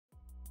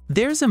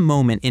There's a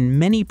moment in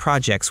many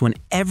projects when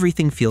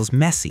everything feels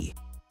messy.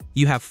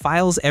 You have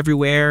files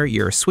everywhere,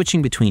 you're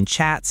switching between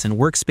chats and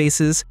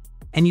workspaces,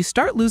 and you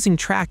start losing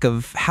track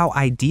of how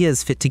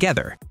ideas fit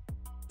together.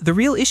 The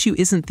real issue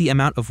isn't the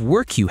amount of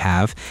work you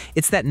have,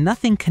 it's that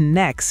nothing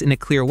connects in a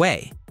clear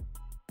way.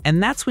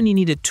 And that's when you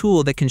need a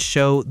tool that can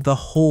show the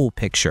whole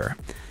picture.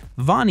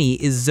 Vani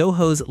is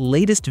Zoho's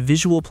latest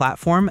visual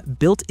platform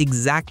built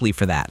exactly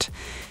for that.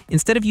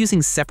 Instead of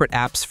using separate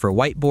apps for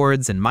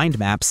whiteboards and mind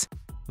maps,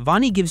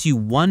 Vani gives you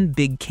one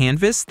big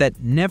canvas that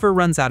never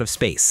runs out of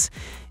space.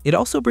 It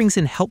also brings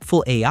in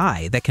helpful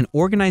AI that can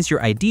organize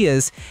your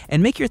ideas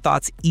and make your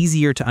thoughts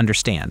easier to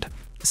understand.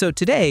 So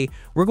today,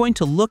 we're going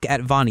to look at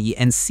Vani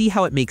and see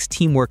how it makes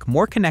teamwork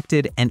more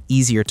connected and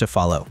easier to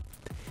follow.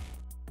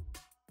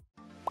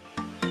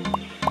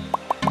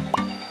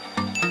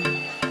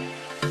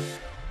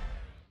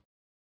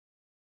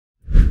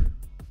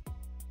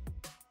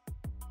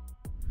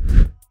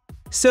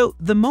 So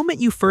the moment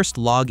you first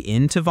log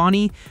into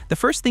Vani, the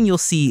first thing you'll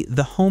see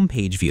the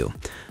homepage view.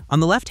 On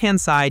the left-hand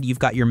side, you've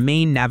got your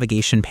main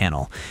navigation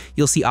panel.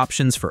 You'll see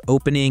options for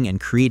opening and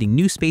creating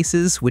new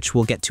spaces, which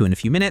we'll get to in a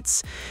few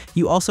minutes.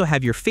 You also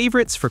have your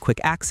favorites for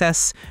quick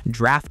access,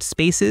 draft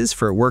spaces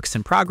for works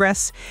in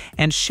progress,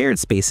 and shared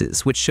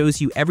spaces, which shows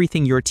you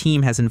everything your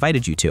team has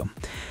invited you to.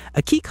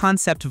 A key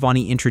concept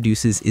Vani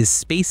introduces is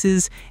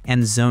spaces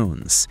and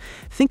zones.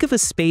 Think of a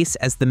space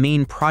as the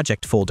main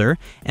project folder,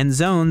 and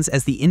zones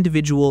as the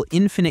individual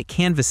infinite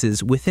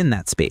canvases within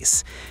that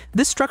space.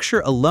 This structure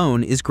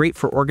alone is great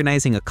for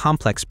organizing a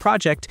complex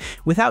project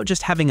without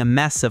just having a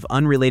mess of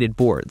unrelated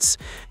boards.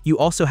 You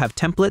also have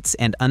templates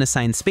and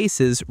unassigned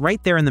spaces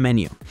right there in the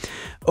menu.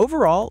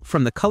 Overall,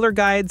 from the color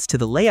guides to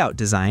the layout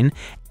design,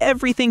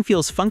 everything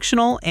feels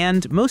functional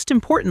and, most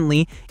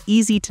importantly,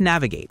 easy to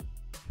navigate.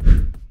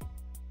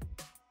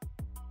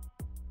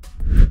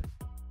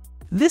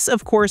 This,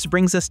 of course,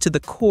 brings us to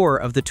the core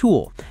of the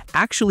tool,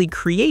 actually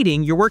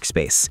creating your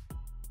workspace.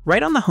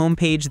 Right on the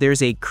homepage,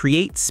 there's a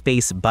Create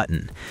Space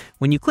button.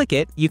 When you click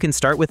it, you can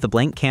start with the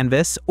blank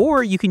canvas,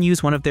 or you can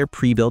use one of their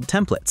pre-built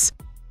templates.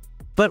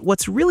 But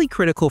what's really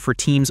critical for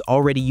teams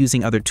already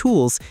using other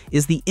tools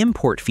is the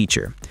import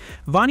feature.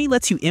 Vani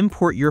lets you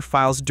import your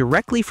files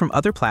directly from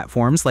other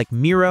platforms like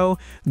Miro,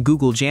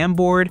 Google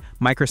Jamboard,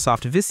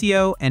 Microsoft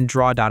Visio, and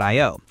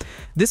Draw.io.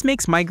 This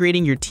makes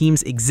migrating your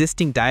team's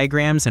existing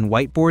diagrams and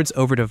whiteboards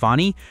over to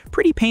Vani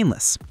pretty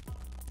painless.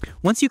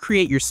 Once you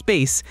create your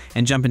space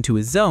and jump into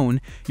a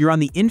zone, you're on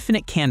the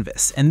infinite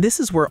canvas, and this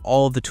is where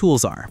all of the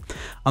tools are.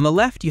 On the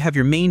left, you have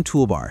your main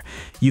toolbar.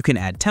 You can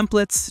add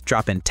templates,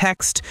 drop in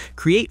text,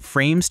 create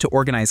frames to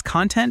organize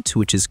content,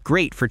 which is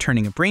great for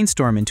turning a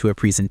brainstorm into a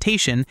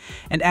presentation,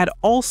 and add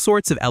all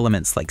sorts of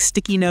elements like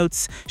sticky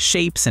notes,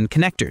 shapes, and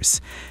connectors.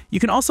 You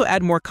can also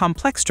add more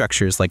complex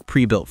structures like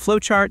pre-built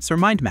flowcharts or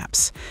mind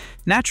maps.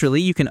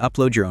 Naturally, you can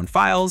upload your own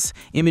files,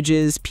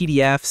 images,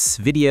 PDFs,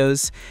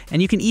 videos,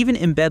 and you can even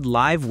embed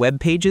live web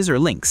pages or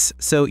links,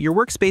 so your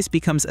workspace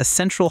becomes a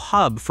central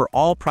hub for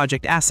all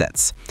project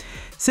assets.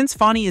 Since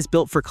Vani is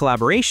built for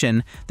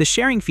collaboration, the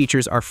sharing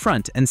features are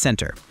front and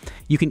center.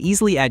 You can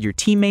easily add your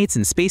teammates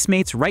and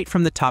spacemates right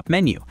from the top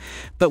menu.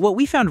 But what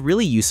we found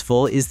really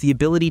useful is the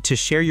ability to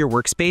share your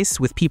workspace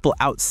with people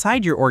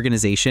outside your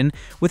organization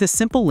with a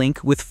simple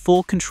link with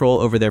full control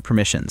over their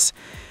permissions.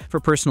 For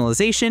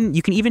personalization,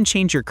 you can even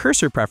change your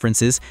cursor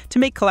preferences to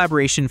make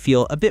collaboration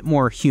feel a bit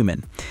more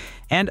human.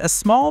 And a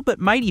small but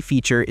mighty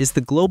feature is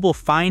the global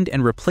Find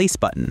and Replace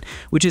button,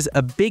 which is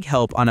a big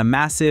help on a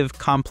massive,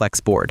 complex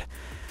board.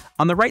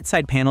 On the right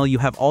side panel, you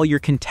have all your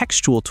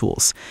contextual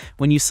tools.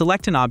 When you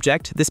select an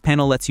object, this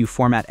panel lets you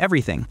format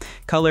everything: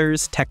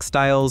 colors, text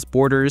styles,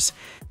 borders.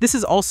 This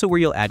is also where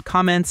you'll add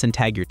comments and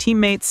tag your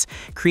teammates,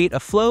 create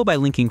a flow by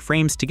linking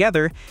frames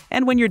together,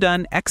 and when you're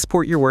done,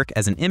 export your work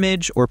as an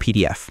image or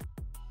PDF.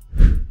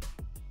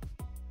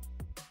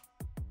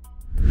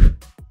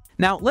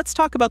 Now, let's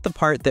talk about the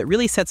part that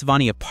really sets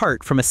Vani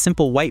apart from a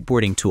simple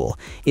whiteboarding tool.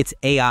 It's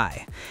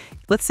AI.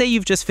 Let's say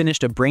you've just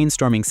finished a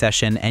brainstorming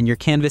session and your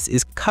canvas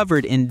is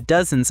covered in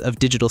dozens of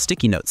digital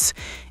sticky notes.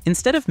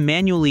 Instead of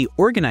manually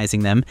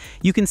organizing them,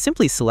 you can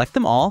simply select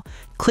them all,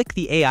 click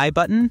the AI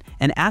button,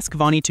 and ask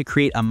Vani to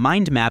create a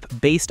mind map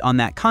based on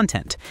that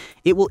content.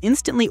 It will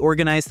instantly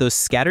organize those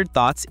scattered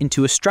thoughts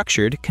into a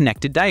structured,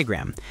 connected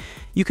diagram.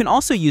 You can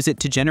also use it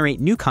to generate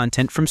new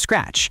content from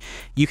scratch.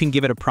 You can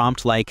give it a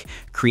prompt like,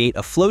 create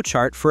a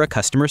flowchart for a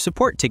customer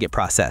support ticket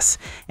process,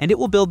 and it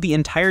will build the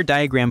entire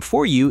diagram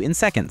for you in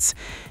seconds.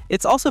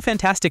 It's also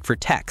fantastic for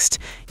text.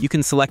 You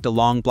can select a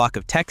long block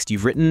of text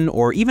you've written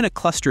or even a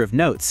cluster of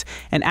notes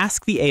and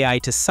ask the AI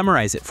to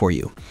summarize it for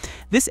you.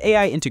 This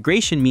AI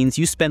integration means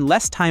you spend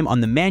less time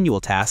on the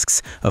manual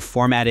tasks of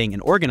formatting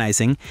and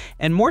organizing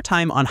and more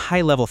time on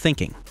high-level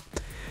thinking.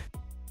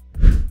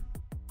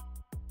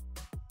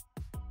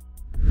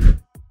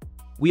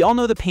 We all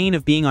know the pain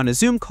of being on a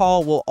Zoom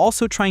call while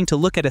also trying to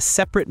look at a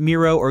separate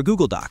Miro or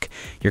Google Doc.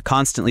 You're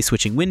constantly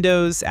switching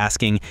windows,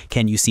 asking,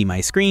 "Can you see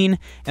my screen?"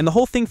 and the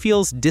whole thing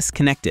feels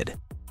disconnected.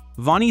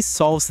 Vani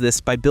solves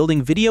this by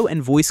building video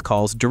and voice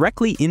calls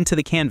directly into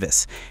the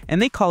canvas, and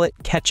they call it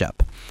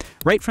Catchup.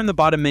 Right from the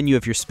bottom menu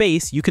of your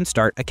space, you can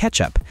start a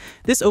Catchup.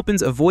 This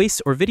opens a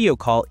voice or video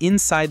call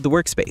inside the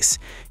workspace.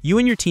 You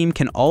and your team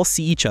can all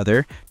see each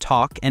other,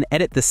 talk, and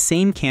edit the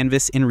same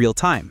canvas in real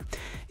time.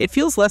 It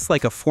feels less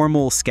like a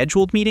formal,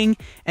 scheduled meeting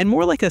and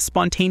more like a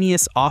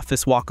spontaneous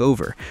office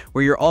walkover,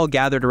 where you're all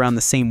gathered around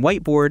the same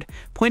whiteboard,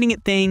 pointing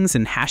at things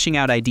and hashing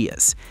out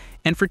ideas.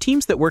 And for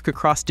teams that work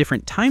across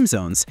different time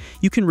zones,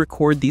 you can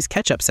record these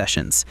catch-up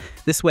sessions.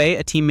 This way,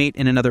 a teammate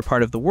in another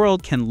part of the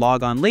world can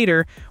log on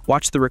later,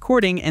 watch the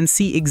recording, and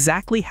see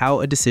exactly how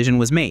a decision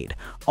was made,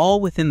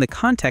 all within the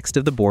context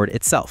of the board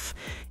itself.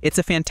 It's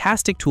a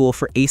fantastic tool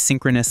for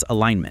asynchronous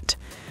alignment.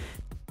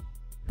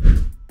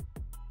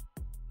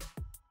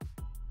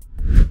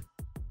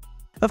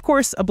 Of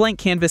course, a blank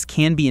canvas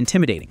can be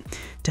intimidating.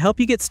 To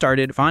help you get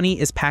started, Vani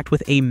is packed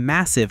with a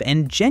massive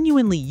and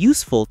genuinely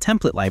useful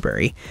template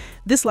library.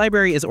 This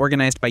library is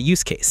organized by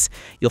use case.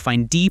 You'll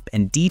find deep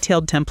and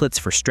detailed templates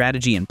for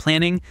strategy and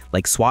planning,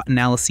 like SWOT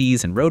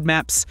analyses and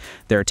roadmaps.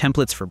 There are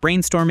templates for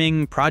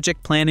brainstorming,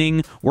 project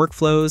planning,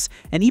 workflows,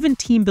 and even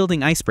team-building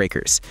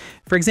icebreakers.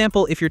 For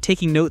example, if you're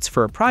taking notes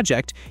for a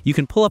project, you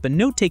can pull up a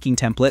note-taking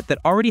template that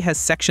already has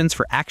sections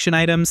for action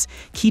items,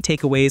 key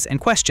takeaways, and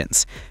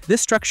questions.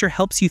 This structure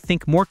helps you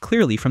think more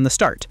clearly from the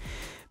start.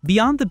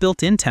 Beyond the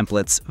built-in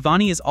templates,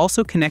 Vani is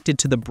also connected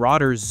to the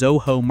broader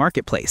Zoho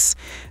marketplace.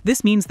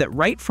 This means that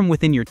right from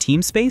within your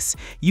team space,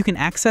 you can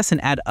access and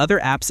add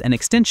other apps and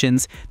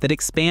extensions that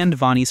expand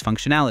Vani's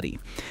functionality.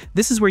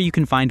 This is where you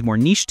can find more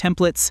niche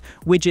templates,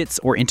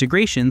 widgets, or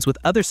integrations with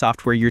other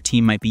software your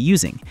team might be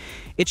using.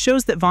 It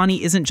shows that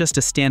Vani isn't just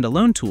a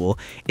standalone tool,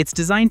 it's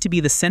designed to be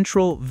the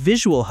central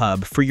visual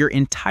hub for your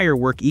entire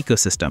work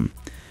ecosystem.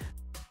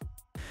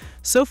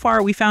 So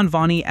far, we found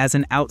Vani as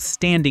an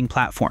outstanding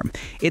platform.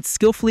 It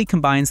skillfully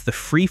combines the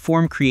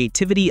free-form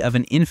creativity of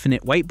an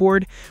infinite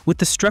whiteboard with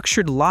the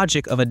structured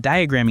logic of a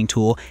diagramming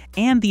tool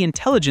and the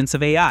intelligence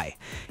of AI.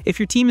 If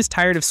your team is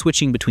tired of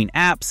switching between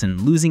apps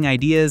and losing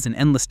ideas in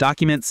endless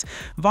documents,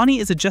 Vani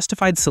is a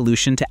justified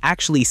solution to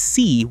actually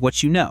see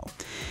what you know.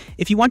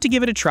 If you want to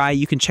give it a try,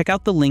 you can check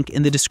out the link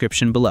in the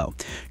description below.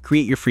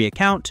 Create your free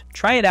account,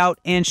 try it out,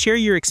 and share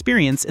your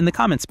experience in the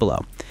comments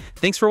below.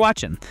 Thanks for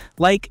watching.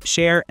 Like,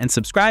 share, and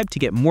subscribe to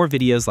get more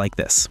videos like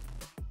this.